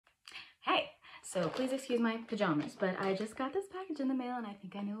So please excuse my pajamas, but I just got this package in the mail and I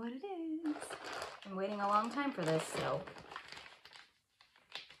think I know what it is. I'm waiting a long time for this, so.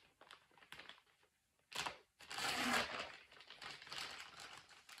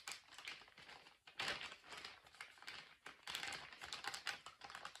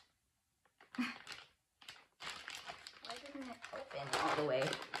 Why didn't it open all the way?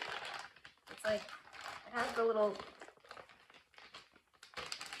 It's like, it has the little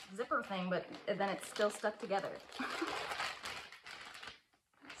zipper thing, but then it's still stuck together.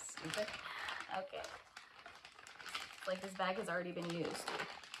 Stupid. Okay. It's like this bag has already been used.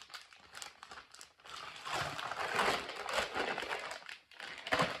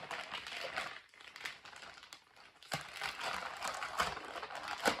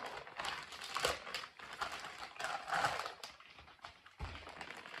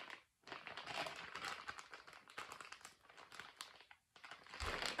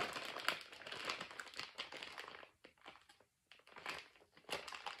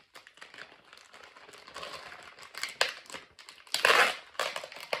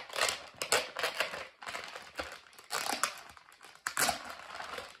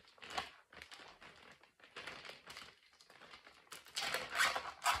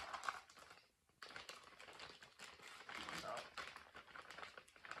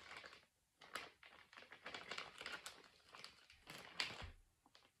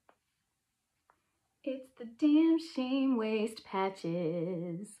 It's the damn shame waist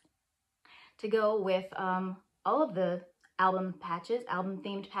patches to go with all of the album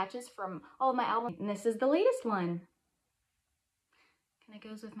themed patches from all of my albums. And this is the latest one. Kind of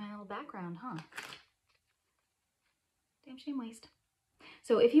goes with my little background, huh? Damn shame waist.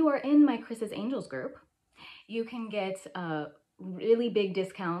 So if you are in my Kris's Angels group, you can get really big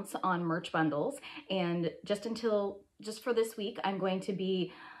discounts on merch bundles. And just for this week, I'm going to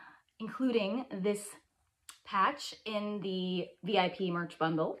be including this patch in the VIP merch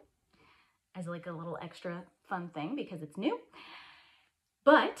bundle as like a little extra fun thing because it's new.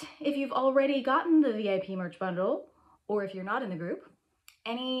 But if you've already gotten the VIP merch bundle, or if you're not in the group,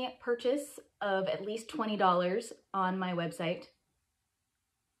 any purchase of at least $20 on my website,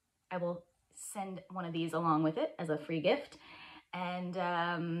 I will send one of these along with it as a free gift. And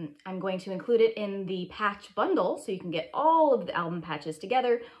I'm going to include it in the patch bundle so you can get all of the album patches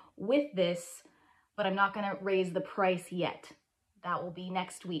together with this, but I'm not gonna raise the price yet. That will be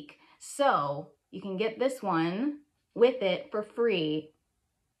next week. So you can get this one with it for free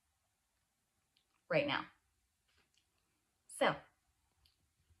right now. So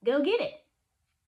go get it.